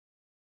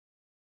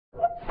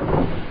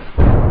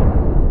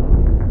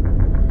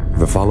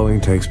The following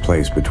takes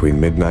place between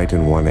midnight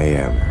and 1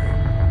 a.m.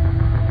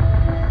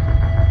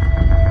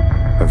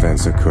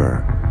 Events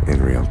occur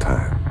in real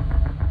time.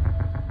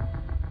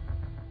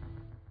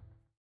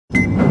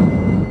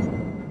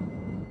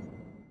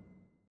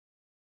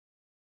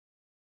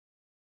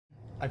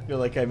 I feel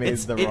like I made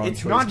the wrong choice.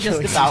 It's not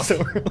just about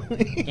so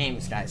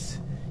games, guys.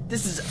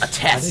 This is a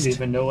test. I didn't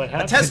even know what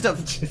happened. A test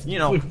of, you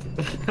know,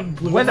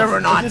 whether or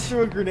not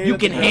you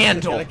can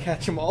handle.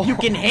 You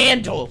can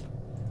handle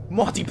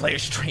multiplayer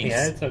streams.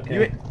 Yeah, it's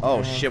okay.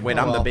 Oh shit! Wait,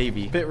 I'm the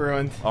baby. Bit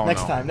ruined. Oh,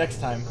 next no. time.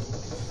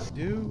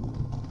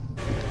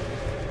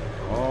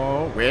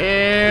 Oh,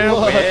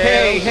 well, Look,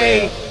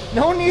 hey,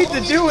 no need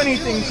to do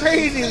anything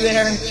crazy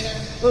there,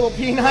 little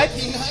peanut.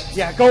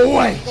 Yeah, go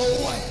away.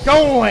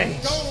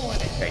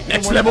 Hey,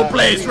 next level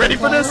plays. Ready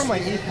for this? I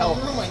need help.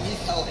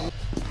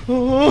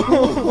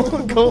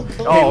 Go.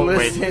 Oh,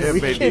 listen,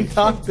 wait, we can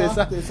talk this.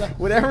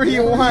 Whatever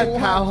you want,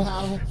 pal.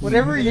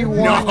 Whatever you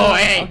want. No,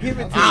 hey. I'll give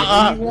it to you.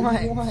 What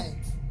do you want?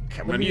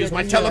 I'm gonna use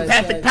my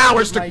telepathic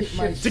powers to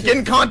get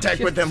in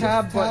contact with them.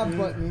 Tab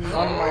button on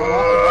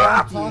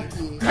my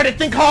walkie-talkie. Gotta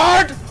think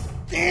hard.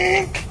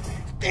 Think.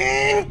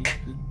 If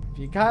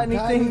you got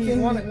anything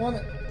you want it.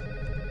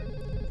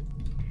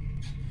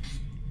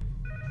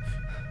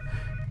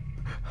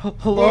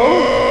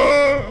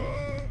 Hello?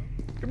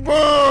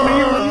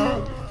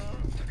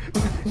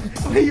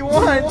 What do you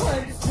want?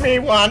 Me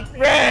want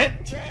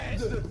friends.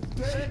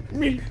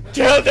 Me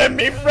tell them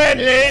me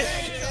friendly.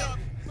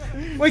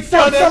 Wait,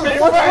 stop!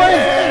 It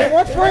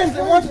wants friends!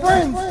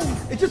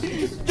 It just...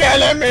 Tell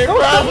them me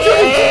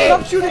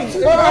Stop shooting!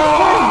 It wants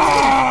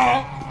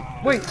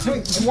friends! Wait,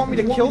 you want me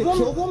to kill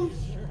them?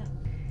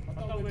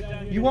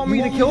 You want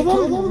me to kill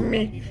them?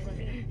 Me.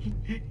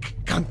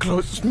 Come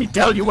close. Me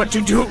tell you what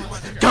to do.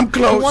 Come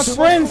close. It wants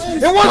friends!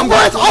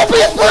 I'll be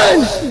his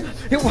friend!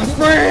 It wants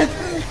friends!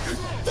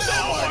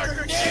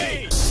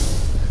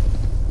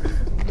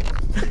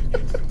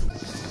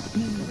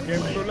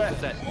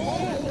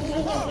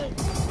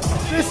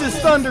 This is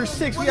Thunder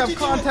 6. We have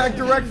contact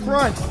direct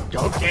front.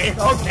 Okay.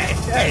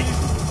 Hey!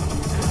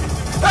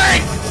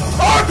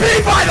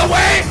 RP, by the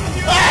way!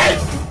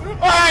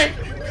 Hey!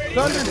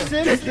 Thunder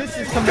 6, this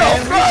is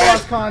Command. We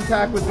lost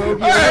contact with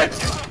Bogey.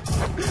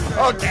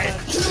 Okay.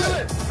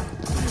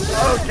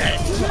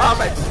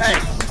 Hey!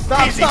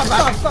 Stop!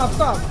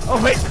 Oh,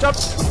 wait, stop!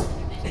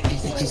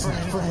 He's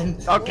my friend.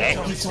 Okay.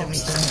 Don't tell me.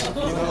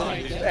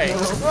 Hey!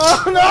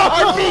 Oh no!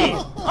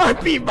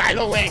 RP, by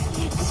the way!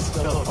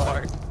 So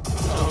hard.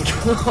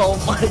 Oh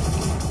my...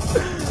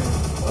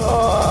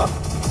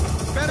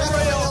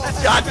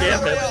 God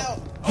damn it!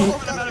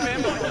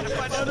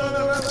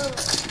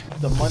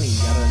 The money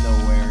out of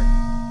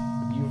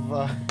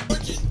nowhere.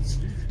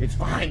 It's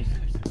fine.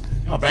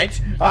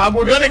 Alright,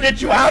 we're gonna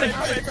get you out of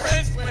here.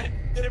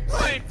 They're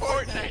playing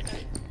Fortnite.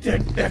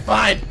 They're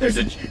fine.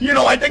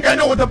 I think I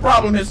know what the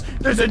problem is.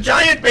 There's a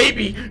giant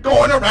baby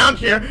going around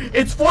here.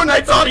 It's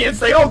Fortnite's audience.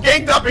 They all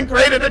ganged up and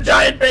created a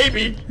giant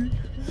baby.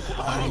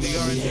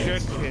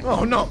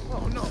 Oh no.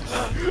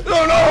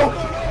 No!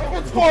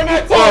 It's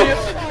Fortnite's audience.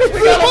 We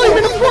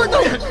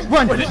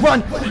gotta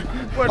Run!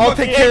 I'll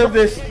take care of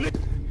this.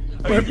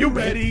 Are you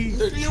ready?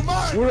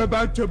 We're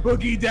about to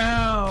boogie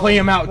down. Play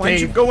him out, Why don't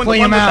you Dave. go in Play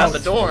the him one out.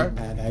 without the door?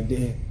 Bad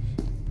idea.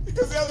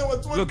 Because the other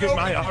ones look at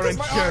my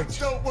orange shirt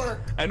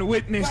and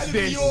witness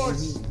this.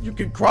 You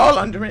can crawl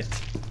under it.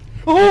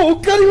 Oh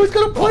God, he was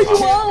gonna play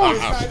you out.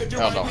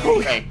 Hell no.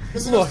 Okay.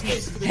 Look,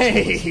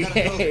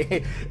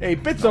 hey,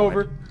 bit's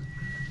over.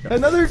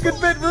 Another good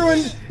bit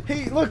ruined.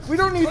 Hey, look, we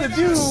don't need to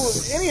do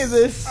any of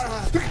this.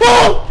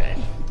 Oh!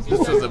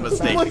 This was a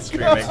mistake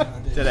streaming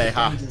today,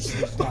 huh?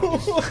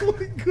 Oh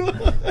my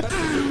God!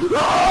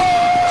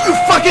 You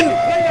fucking!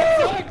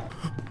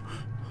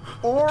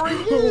 What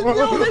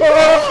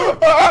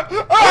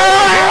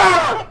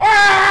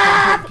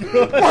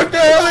the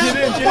hell?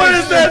 What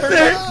is that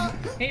thing?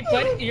 Hey,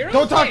 buddy, you're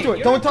Don't talk okay. to it.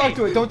 You're Don't okay. talk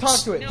to it. Don't talk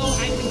to it. No, I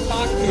can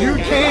talk to it. You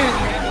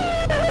can't.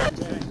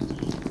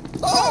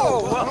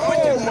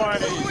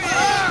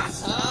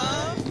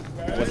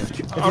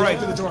 Alright,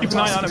 keep an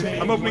eye on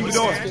him. I'm opening the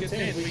door.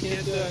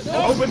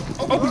 Open,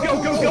 go.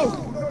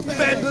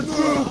 Ben, let's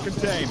move.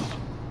 Contain.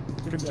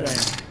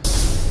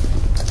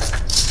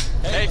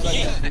 Hey,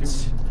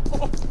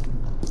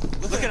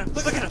 look at him.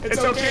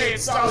 It's okay,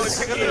 it's solid.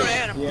 Look at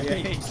animal.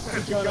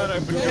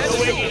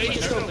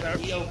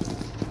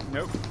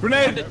 Nope.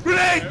 Grenade!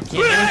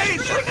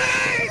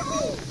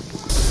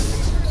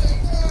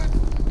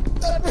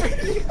 I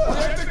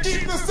have to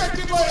keep the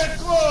second light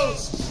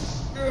closed!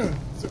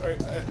 Sorry.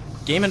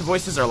 Game and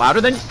voices are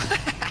louder than you?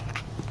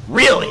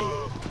 Really?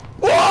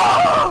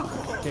 Whoa!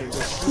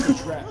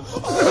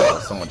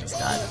 Someone just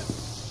died.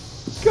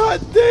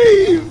 God,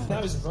 Dave!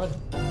 That was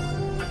running.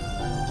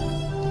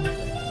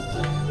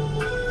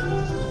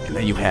 And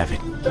there you have it.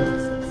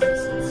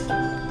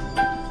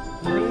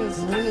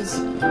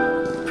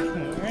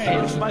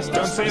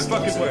 Don't say a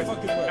fucking word.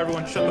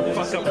 Everyone shut the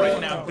fuck up right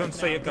now. Don't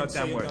say a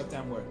goddamn word.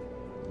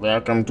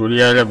 Welcome to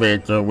the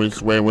elevator.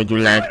 Which way would you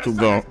like to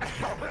go?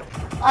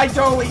 I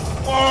totally.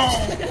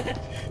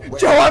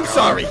 Joe, I'm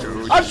sorry.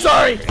 I'm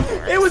sorry.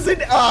 It was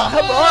in. I'm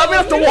gonna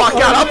have to walk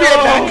out. I'll be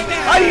right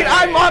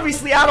back. I'm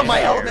obviously out of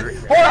my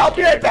element. Or I'll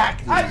be right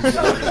back. I'm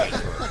sorry.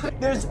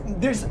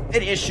 There's an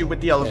issue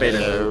with the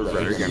elevator.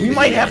 We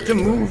might have to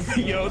move.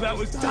 Yo, that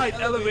was tight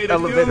elevator.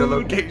 Elevator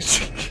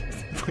location.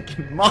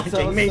 Fucking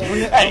mocking me.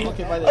 Hey,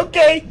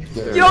 okay.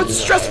 You know, it's a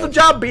stressful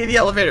job being the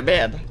elevator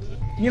man.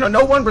 You know,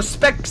 no one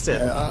respects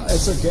it.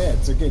 It's okay.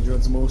 It's okay, Joe.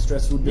 It's the most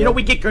stressful job. You know,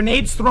 we get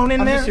grenades thrown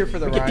in I'm there. just here for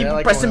the we get ride. people I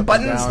like pressing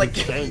going up and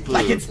buttons down.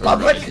 like it's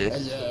public.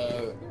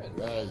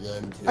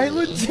 I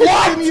legit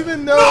didn't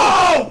even know.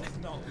 No!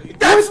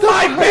 That's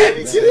my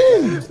bit! Get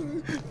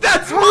in!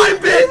 That's my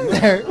bit!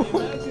 There.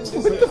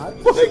 What the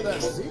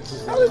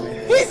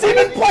fuck? He's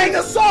even playing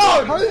a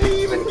song! How did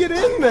he even get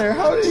in there?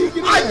 How did he get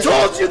in there? I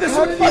told you this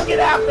would fucking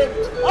happen!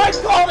 I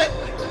called it!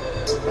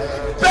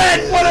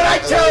 Ben, what did I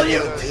tell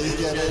you?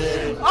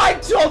 I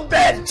told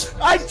Ben!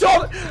 I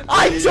told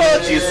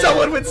you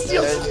someone would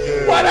steal.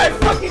 What'd I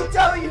fucking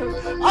tell you?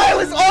 I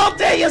was all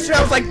day yesterday,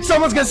 I was like,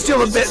 someone's gonna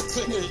steal a bit.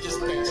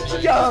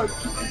 Yo,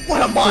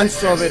 what a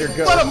monster. Elevator,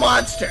 go. What a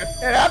monster.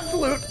 An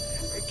absolute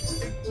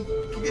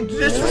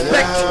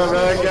disrespect to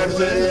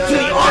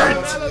the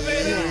art.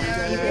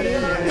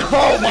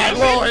 Oh my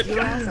lord.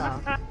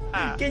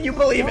 Can you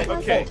believe it?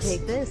 Okay.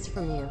 Take this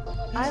from you.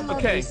 I love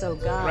Okay. you so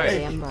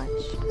goddamn much.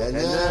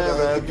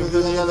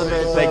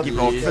 Thank you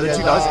both for the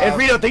 $2. And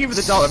Rito, thank you for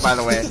the $1, by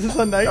the way. This is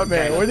a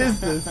nightmare. Okay. What is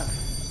this?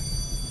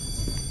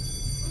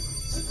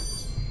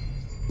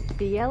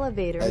 The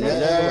elevator. I'm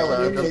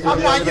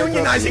not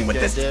unionizing with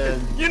this.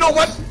 You know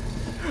what?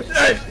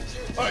 Hey,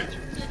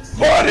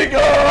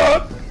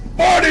 bodyguard!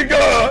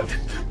 Bodyguard!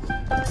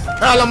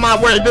 Out of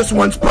my way, this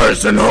one's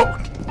personal.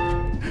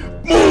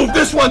 Move,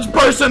 this one's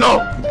personal.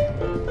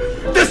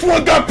 This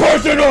one got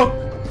personal.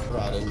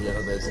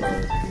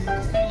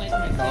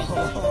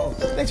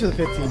 Thanks for the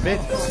 15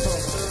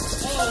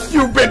 bits.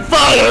 You've been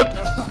fired.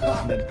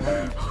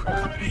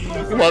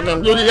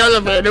 Welcome to the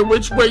elevator.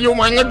 Which way you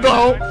wanna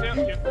go?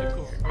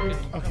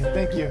 Okay,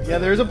 thank you. Yeah,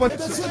 there's a bunch.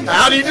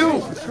 How do you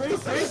do?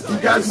 You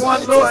guys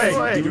want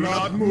noise? Do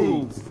not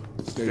move.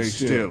 Stay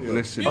still.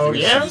 Listen. Oh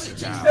yeah?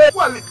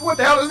 What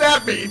the hell does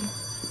that mean?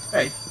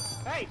 Hey,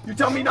 you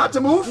tell me not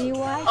to move?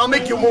 I'll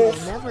make you move.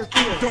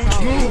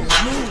 Don't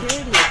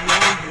move.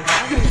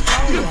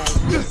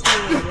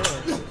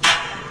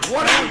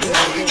 What are you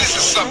doing? This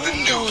is something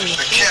new.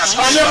 The cast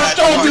I never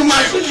told you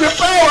my secret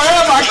before,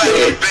 have I,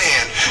 kid?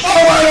 All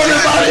right,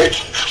 everybody.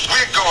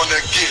 We're gonna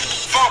get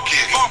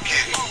funky,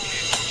 funky,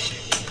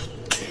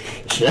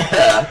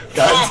 Yeah,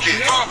 guys. funky,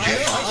 funky.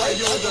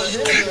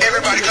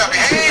 Everybody clap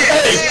your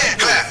hands.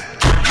 Clap,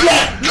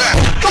 clap, clap.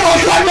 Come on,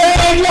 clap your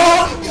hands,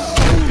 y'all.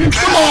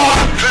 Come on.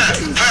 Clap,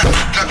 clap,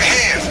 clap your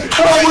hands.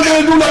 Come on, we're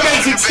gonna do the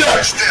basic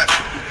Step, step. step.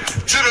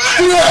 To the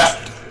Do left.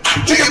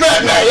 that. Take it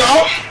back now,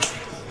 y'all.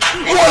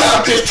 One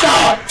out this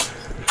time.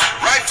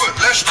 Right foot,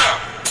 left stomp.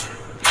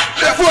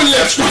 Left foot,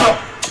 left stomp.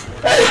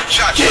 Hey,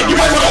 Shot, kid, shot. you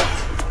might wanna.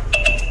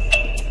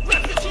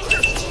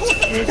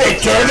 Hey,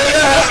 turn it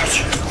out.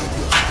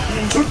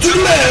 To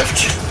the left.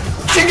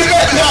 Take it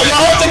back now,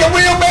 y'all. Take it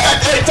real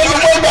back. Hey, take it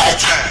way back.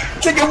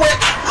 Take it way.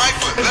 Right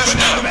foot, left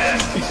stomp.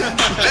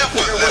 Left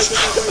foot, left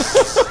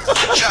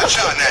stomp. Shot,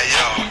 shot now,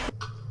 y'all.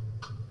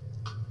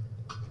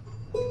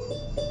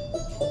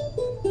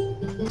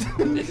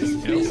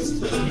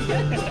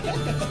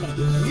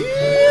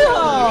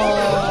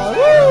 Yeah!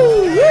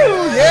 Woo!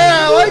 Woo!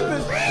 Yeah, I like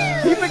this.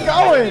 Keep it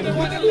going.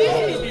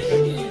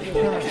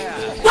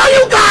 Why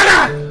you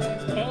gotta?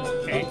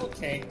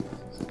 Okay.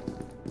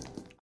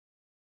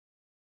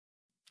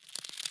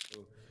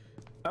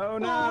 Oh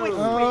no.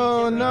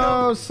 Oh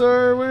no,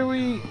 sir. Where are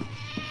we?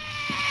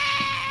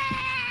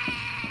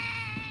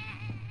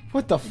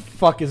 What the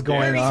fuck is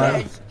going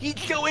on? He's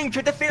going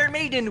to the Fair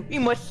Maiden. We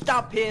must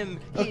stop him.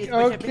 He is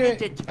Okay,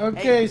 manipulated.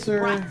 okay, Hey,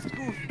 sir. rats,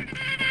 goof.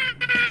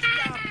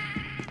 Stop.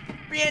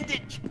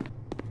 Bandage.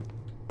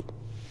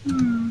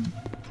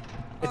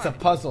 It's a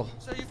puzzle.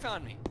 So you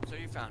found me.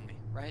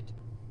 Right?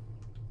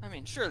 I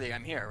mean, surely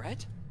I'm here,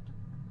 right?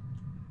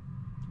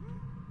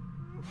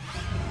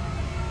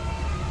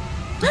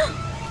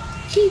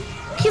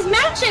 He's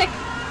magic!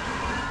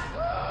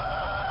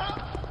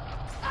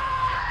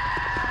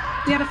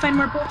 We gotta find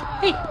more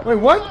Hey, Wait,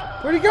 what?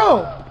 Where'd he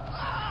go?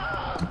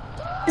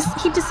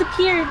 he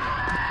disappeared.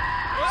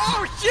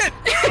 Oh shit!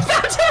 I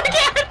found him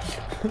again!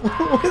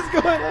 What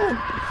is going on?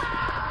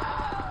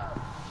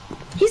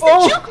 He's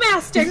the juke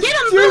master! Get him,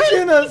 Juking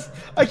Boone! us!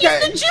 I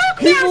can't. the juke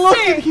he's master!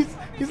 looking.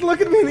 He's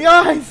looking me in the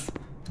eyes.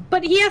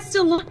 But he has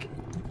to look.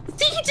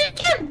 See, he did it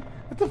again!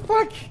 What the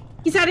fuck?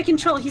 He's out of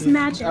control. He's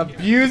magic.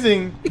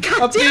 Abusing.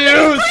 God damn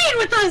it! He's playing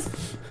with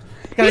us!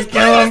 Gotta He's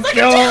playing us like a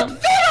damn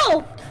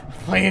fiddle!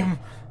 Play him.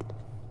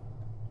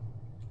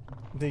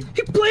 He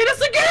played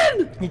us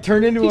again! He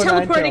turned into He a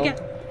teleported nine-tail. again.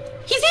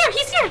 He's here!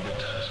 He's here!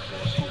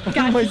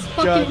 God, my he's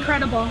fucking God.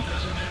 incredible.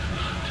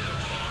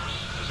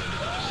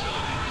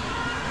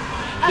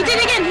 He did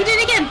it again! He did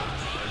it again!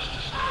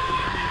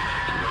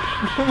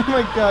 Oh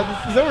my god,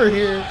 this is over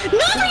here. No, he's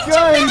too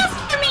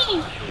fast for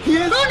me! He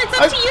is. Boone, it's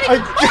up to you to.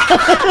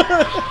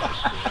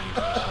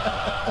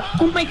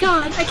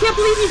 god, I can't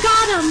believe you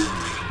got him!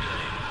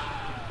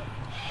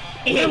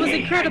 That was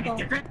incredible.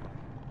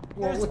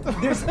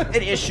 There's an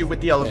issue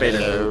with the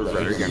elevator.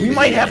 We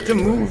might have to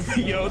move.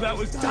 Yo, that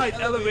was tight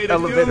elevator.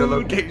 Elevator dude.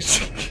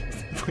 location.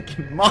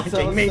 Fucking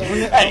mocking me. so-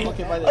 Hey,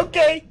 okay, by the-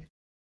 okay.